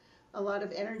of yeah,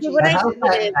 energy. what that I house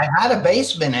did, I had a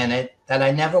basement in it that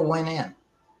I never went in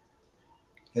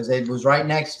because it was right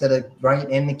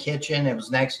in the kitchen. It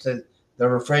was next to the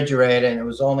refrigerator, and it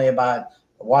was only about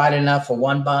wide enough for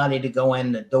one body to go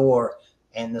in the door.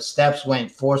 And the steps went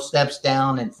 4 steps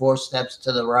down and 4 steps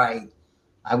to the right.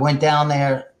 I went down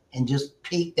there and just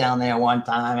peeked down there one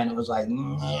time, and it was like,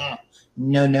 "Nah,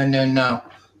 no, no, no, no.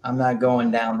 I'm not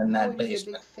going down in I that wouldn't be a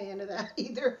basement." big fan of that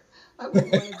either. I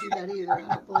wouldn't want to do that either.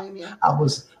 I don't blame you. I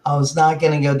was not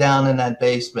going to go down in that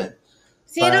basement.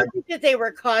 see, I But don't think that they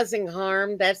were causing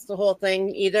harm. That's the whole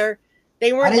thing either.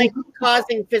 They I weren't didn't like think so.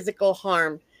 causing physical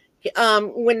harm.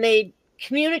 When they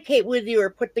communicate with you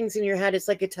or put things in your head, it's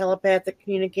like a telepathic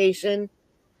communication.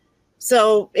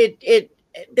 So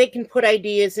they can put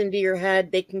ideas into your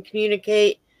head. They can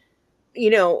communicate,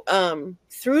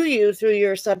 through you, through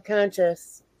your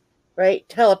subconscious, right?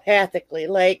 Telepathically.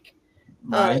 Like,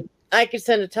 Right. I could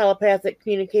send a telepathic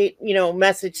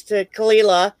message to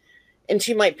Kalila, and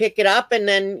she might pick it up, and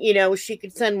then, she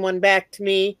could send one back to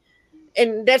me.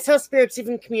 And that's how spirits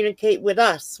even communicate with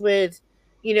us, with,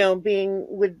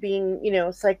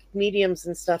 being, psychic mediums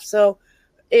and stuff. So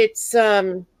it's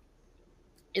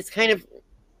kind of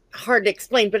hard to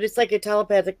explain, but it's like a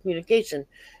telepathic communication.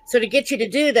 So to get you to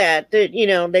do that,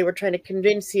 they were trying to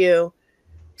convince you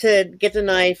to get the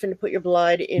knife and to put your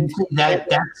blood into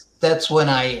That's when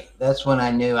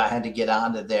I knew I had to get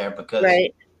out of there because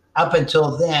right. up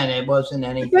until then it wasn't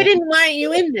But they anything. didn't want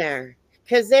you in there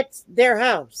because that's their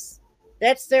house.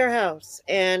 That's their house,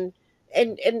 and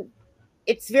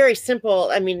it's very simple.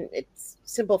 I mean, it's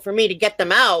simple for me to get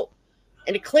them out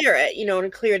and to clear it, and to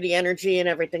clear the energy and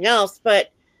everything else.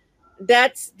 But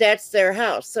that's their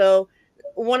house. So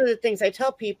one of the things I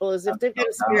tell people is if they've got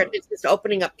a spirit that's just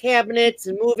opening up cabinets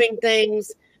and moving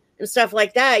things and stuff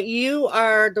like that, you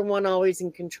are the one always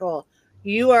in control.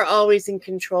 You are always in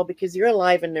control because you're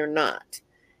alive and they're not.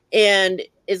 And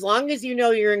as long as you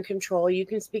know you're in control, you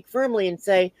can speak firmly and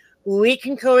say, we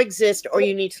can coexist or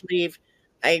you need to leave.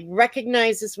 I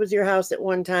recognize this was your house at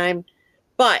one time,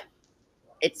 but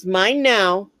it's mine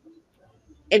now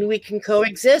and we can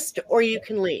coexist or you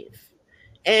can leave.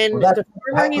 And Well, that's the what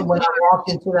firmer you happened when I are, walked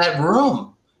into that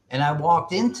room and I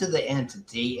walked into the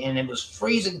entity and it was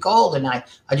freezing cold and I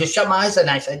just shut my eyes and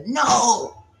I said,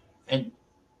 "No." And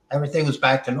everything was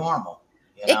back to normal,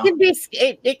 you it know? can be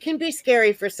it can be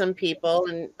scary for some people,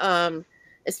 and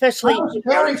especially Well, it was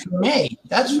scary for me,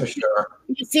 that's for sure.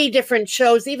 you see different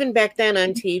shows even back then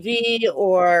on TV,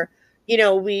 or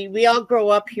we all grow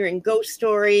up hearing ghost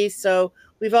stories, so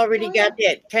we've already Oh got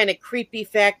yeah. that kind of creepy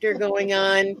factor going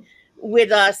on.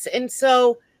 with us. And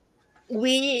so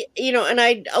we,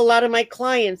 and a lot of my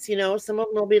clients, some of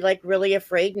them will be like really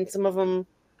afraid and some of them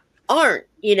aren't,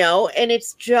 and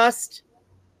it's just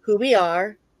who we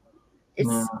are.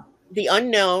 It's the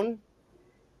unknown,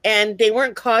 and they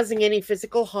weren't causing any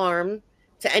physical harm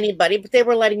to anybody, but they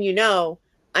were letting you know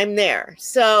I'm there.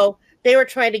 So they were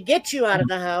trying to get you out of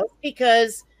the house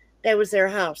because that was their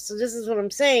house. So this is what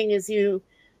I'm saying is you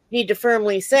need to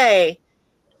firmly say,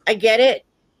 I get it.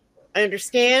 I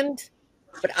understand,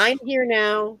 but I'm here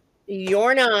now.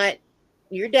 You're not.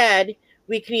 You're dead.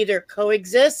 We can either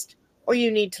coexist or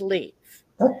you need to leave.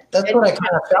 That's what I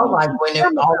kind of felt like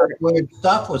when all the weird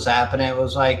stuff was happening. It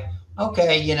was like,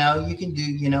 okay, you can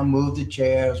do, move the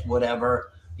chairs,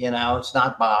 whatever, it's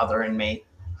not bothering me.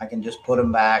 I can just put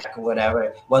them back or whatever.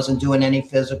 It wasn't doing any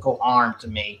physical harm to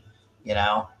me,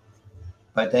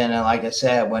 But then, like I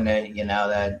said, when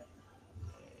the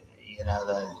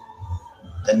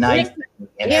knife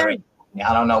and everything,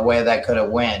 I don't know where that could have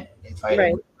went if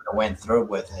I went through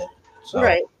with it. So.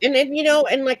 Right. And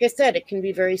and like I said, it can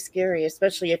be very scary,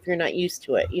 especially if you're not used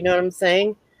to it. You know what I'm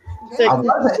saying? So I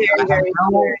had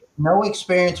no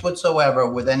experience whatsoever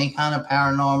with any kind of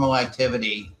paranormal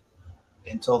activity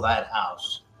until that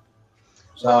house.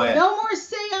 So well, no more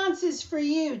seances for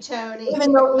you, Tony.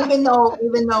 Even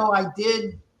though I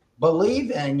did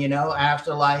believe in,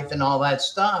 afterlife and all that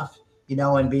stuff,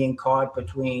 and being caught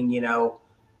between,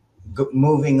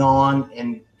 moving on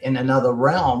in another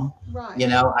realm, right.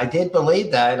 I did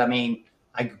believe that. I mean,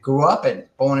 I grew up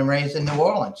born and raised in New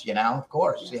Orleans, of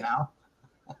course,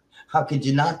 How could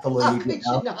you not believe? How could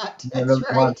you not?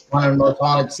 That's one of the most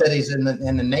haunted cities in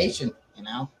the nation,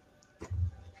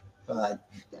 But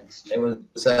it was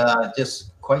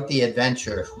just quite the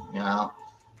adventure,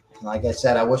 Like I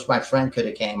said, I wish my friend could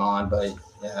have came on, but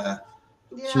I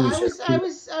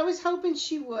was hoping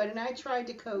she would, and I tried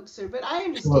to coax her, but I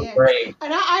understand,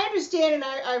 and I understand, and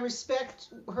I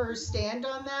respect her stand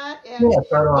on that. And yeah,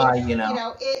 so do I.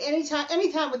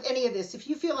 Anytime with any of this, if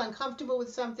you feel uncomfortable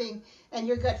with something, and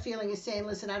your gut feeling is saying,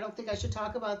 "Listen, I don't think I should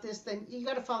talk about this," then you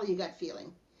got to follow your gut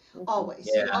feeling. Always,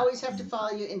 you always have to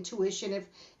follow your intuition.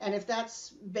 If that's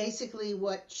basically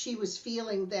what she was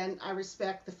feeling, then I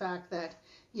respect the fact that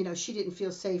she didn't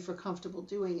feel safe or comfortable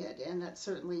doing it, and that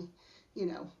certainly.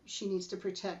 She needs to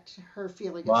protect her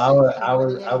feeling. Well, I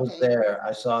was there.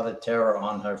 I saw the terror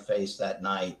on her face that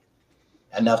night,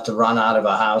 enough to run out of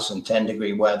a house in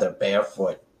 10-degree weather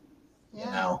barefoot.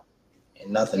 And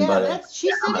nothing but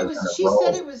she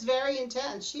said it was very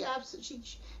intense.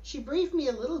 She briefed me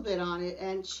a little bit on it,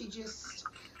 and she just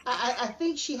I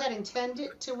think she had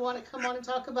intended to want to come on and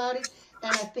talk about it.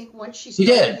 And I think once she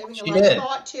started giving a lot of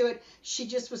thought to it, she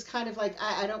just was kind of like,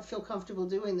 I don't feel comfortable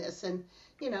doing this. And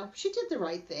she did the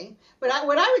right thing. But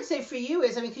what I would say for you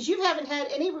is, because you haven't had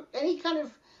any kind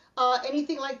of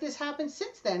anything like this happen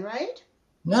since then, right?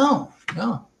 No.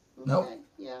 Nope.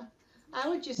 Yeah. I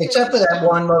would just except for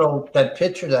that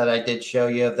picture that I did show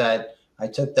you that I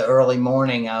took the early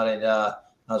morning out at I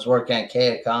was working at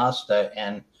Kay Acosta,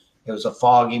 and it was a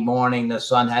foggy morning. The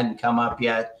sun hadn't come up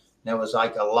yet. There was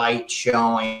like a light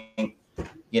showing,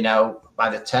 by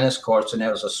the tennis courts, and there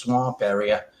was a swamp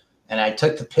area. And I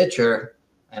took the picture.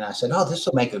 And I said, oh, this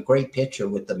will make a great picture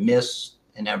with the mist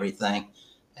and everything.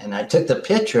 And I took the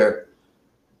picture.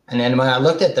 And then when I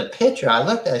looked at the picture,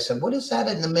 I said, what is that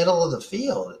in the middle of the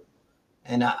field?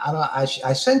 And I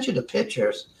sent you the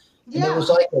pictures. And it was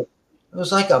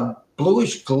like a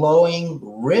bluish glowing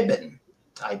ribbon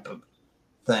type of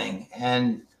thing.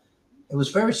 And it was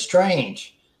very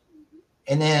strange.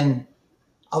 And then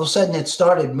all of a sudden it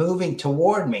started moving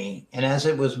toward me. And as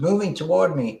it was moving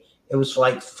toward me, it was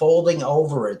like folding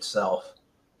over itself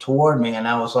toward me. And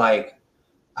I was like,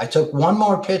 I took one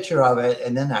more picture of it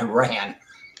and then I ran.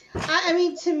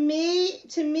 To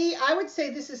me, I would say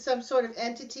this is some sort of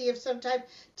entity of some type.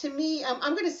 To me,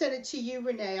 I'm going to send it to you,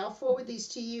 Renee. I'll forward these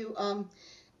to you.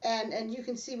 And you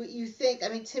can see what you think.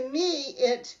 To me,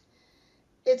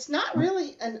 it's not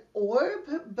really an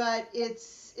orb, but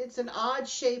it's an odd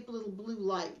shaped little blue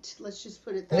light. Let's just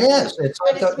put it that way. Yes, it's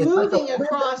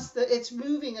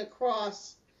moving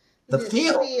across the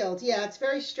field. Yeah, it's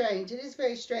very strange. It is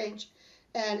very strange,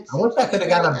 and I wish I could have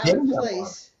got a video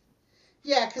place.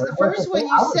 Yeah, because the first one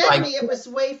you sent me, it was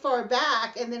way far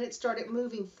back, and then it started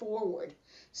moving forward.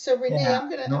 So Renee, I'm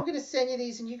gonna send you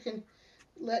these, and you can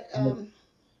let.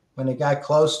 When it got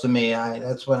close to me,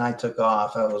 that's when I took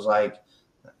off. I was like,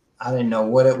 I didn't know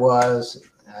what it was.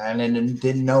 I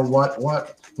didn't know want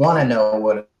to know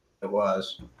what it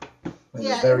was. It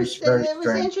was very strange. It was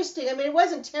interesting. It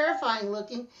wasn't terrifying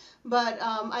looking, but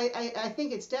I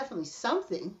think it's definitely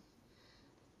something.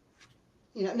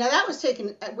 You know, now that was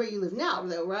taken at where you live now,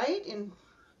 though, right? And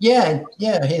Yeah,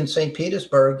 yeah, in St.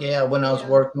 Petersburg. Yeah, when I was yeah.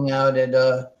 working out at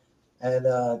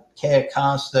Cayo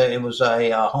Costa, it was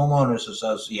a homeowners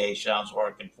association I was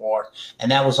working for, and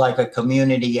that was like a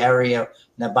community area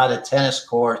by the tennis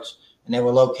courts, and they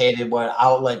were located what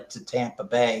outlet to Tampa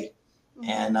Bay,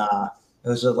 and it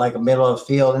was like a middle of the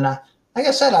field. And like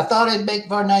I said, I thought it'd make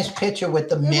for a nice picture with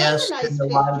the It was a mist nice and the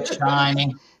light picture.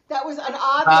 shining. That was an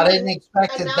odd I didn't looking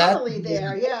expect that to anomaly be in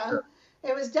there. the Yeah, picture.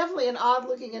 it was definitely an odd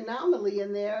looking anomaly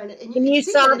in there, and you And could you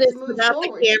see saw that it's this moved without the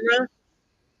forward. camera?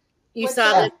 You What's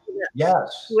saw that? this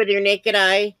Yes, with your naked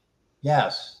eye?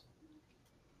 yes.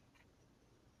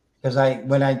 Because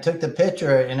when I took the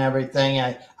picture and everything,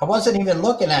 I wasn't even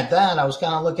looking at that. I was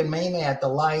kind of looking mainly at the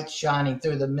light shining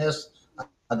through the mist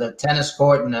of the tennis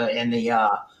court and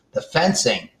the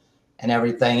fencing and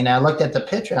everything. And I looked at the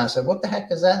picture and I said, "What the heck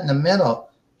is that in the middle?"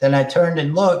 Then I turned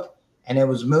and looked, and it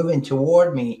was moving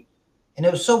toward me, and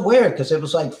it was so weird because it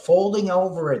was like folding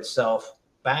over itself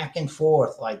back and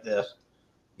forth like this,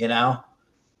 you know.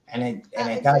 And it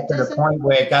got It to the doesn't. point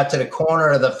where it got to the corner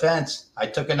of the fence. I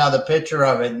took another picture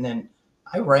of it, and then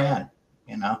I ran.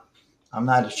 You know, I'm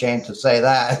not ashamed to say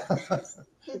that.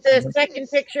 The second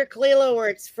picture, Kalila, where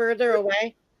it's further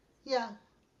away, Yeah.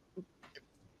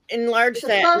 enlarge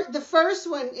that. The first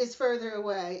one is further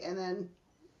away, and then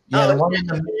Yeah, Oh, the one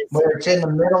where it's in the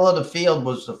middle of the field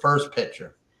was the first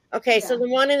picture. okay. Yeah. So the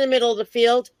one in the middle of the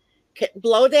field,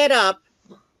 blow that up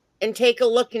and take a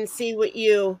look and see what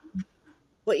you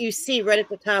see right at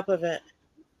the top of it.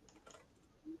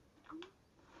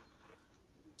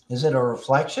 Is it a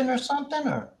reflection or something?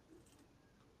 Or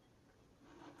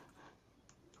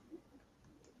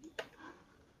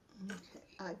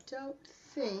I don't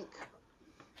think.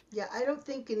 Yeah, I don't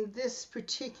think in this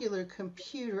particular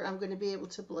computer I'm going to be able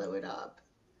to blow it up.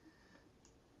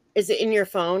 Is it in your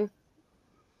phone?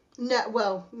 No,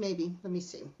 well, maybe. Let me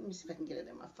see. Let me see if I can get it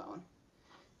in my phone.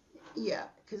 Yeah,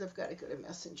 because I've got to go to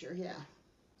Messenger. Yeah.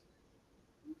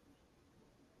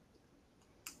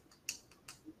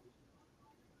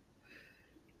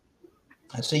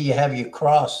 I see you have your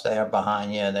cross there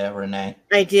behind you there, Renee.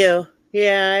 I do.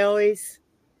 Yeah,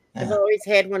 I've always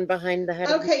had one behind the head.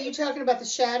 Okay, you talking about the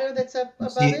shadow that's up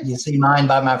above it? You see mine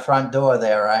by my front door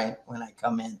there, right? When I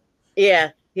come in.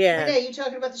 Yeah, yeah. Okay, you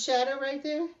talking about the shadow right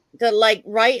there? The like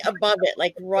right above it,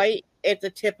 like right at the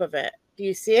tip of it. Do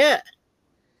you see it?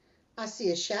 I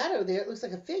see a shadow there. It looks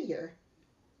like a figure.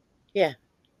 Yeah.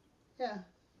 Yeah.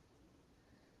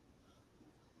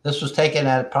 This was taken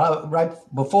at probably right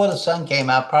before the sun came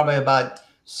out, probably about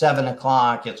 7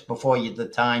 o'clock. It's before the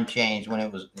time changed when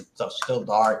it's still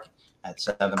dark at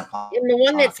 7 o'clock. And the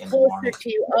one that's closer to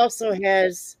you also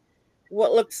has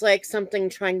what looks like something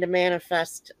trying to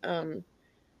manifest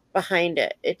behind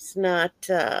it. It's not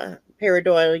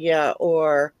pareidolia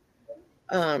or,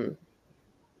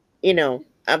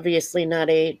 obviously not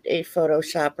a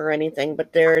Photoshop or anything,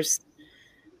 but there's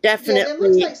definitely it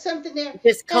looks like something there.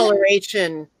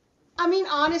 Discoloration. I mean,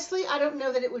 honestly, I don't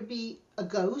know that it would be a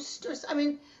ghost or. I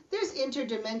mean, there's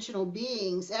interdimensional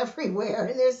beings everywhere,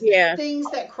 and there's things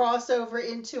that cross over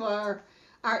into our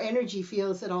energy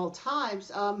fields at all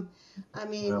times. I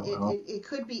mean, it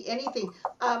could be anything.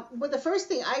 But the first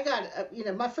thing I got,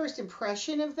 my first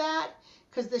impression of that,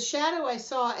 because the shadow I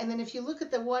saw, and then if you look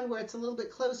at the one where it's a little bit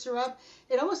closer up,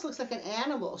 it almost looks like an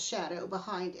animal shadow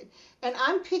behind it. And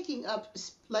I'm picking up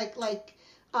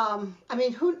I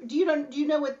mean, do you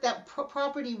know what that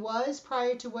property was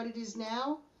prior to what it is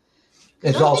now?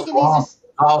 It's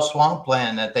all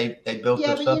swampland that they built.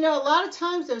 Yeah, but a lot of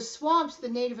times those swamps, the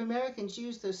Native Americans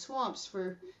used those swamps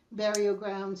for burial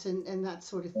grounds and that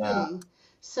sort of thing.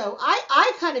 So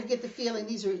I kind of get the feeling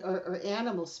these are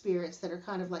animal spirits that are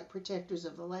kind of like protectors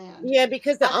of the land. Yeah,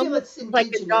 because it almost looked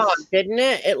like a dog, didn't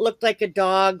it? It looked like a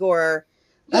dog or...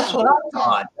 That's what I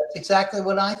thought. That's exactly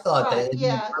what I thought. Right.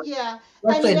 Yeah.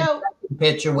 Especially the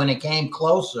picture when it came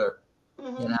closer,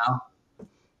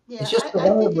 Yeah, it's just the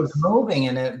way it was moving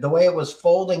and the way it was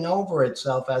folding over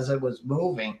itself as it was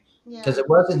moving, because it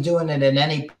wasn't doing it in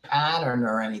any pattern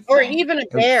or anything. Or even a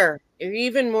bear, or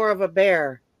even more of a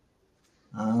bear.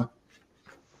 Well,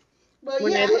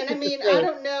 yeah, and I mean, I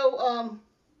don't know.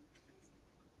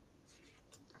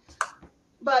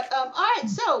 But all right,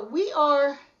 so we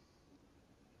are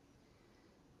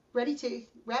ready to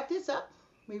wrap this up.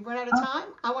 We've run out of time.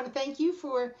 I want to thank you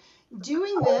for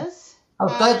doing this. I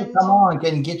was glad to come on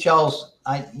and get y'all's,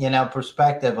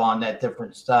 perspective on that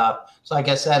different stuff. So, like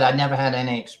I said, I never had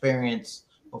any experience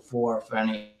before of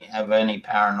any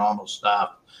paranormal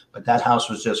stuff, but that house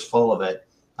was just full of it.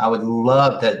 I would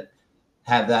love to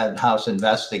have that house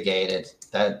investigated.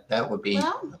 That would be.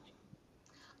 Well,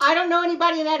 I don't know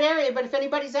anybody in that area, but if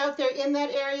anybody's out there in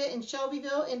that area in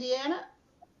Shelbyville, Indiana,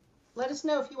 let us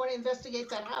know if you want to investigate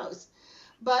that house.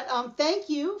 But thank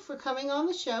you for coming on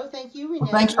the show. Thank you, Renee.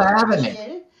 Well, thanks for Really having me.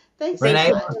 appreciate it. Thanks Renee, so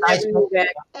it much. was nice Having me back.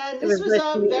 And It this was was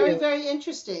nice to meet very, you. very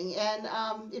interesting. And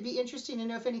it'd be interesting to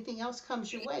know if anything else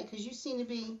comes your way, because you seem to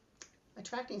be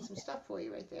attracting some stuff for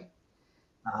you right there.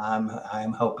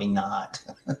 I'm hoping not,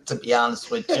 to be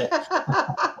honest with you.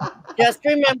 Just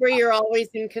remember, you're always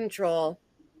in control.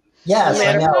 Yes, No I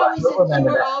matter know. what. I will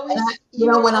remember that. And you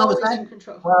know, when I was in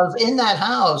control. when I was in that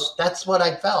house, that's what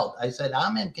I felt. I said,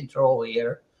 I'm in control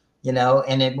here, you know,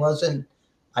 and it wasn't,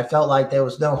 I felt like there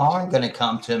was no harm going to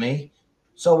come to me.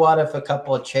 So what if a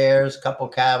couple of chairs, a couple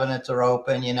of cabinets are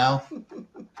open, you know?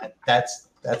 That's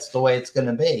the way it's going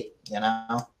to be, you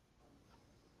know?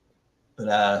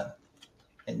 But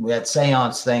that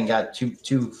seance thing got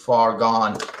too far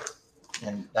gone.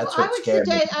 And that's what scared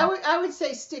me. I would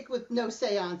say stick with no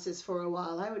seances for a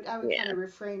while. I would kind of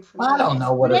refrain from that. I don't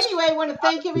know what. But anyway, I want to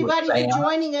thank everybody for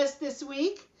joining us this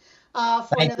week for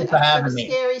another episode of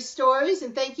Scary Stories,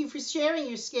 and thank you for sharing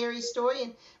your scary story.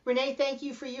 And Renee, thank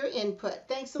you for your input.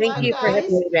 Thanks a lot, Thank you guys. for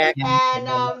having me back.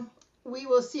 And we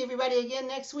will see everybody again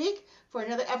next week for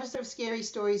another episode of Scary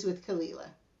Stories with Kalila.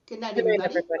 Good night,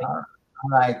 everybody. All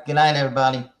right. Good night,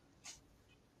 everybody.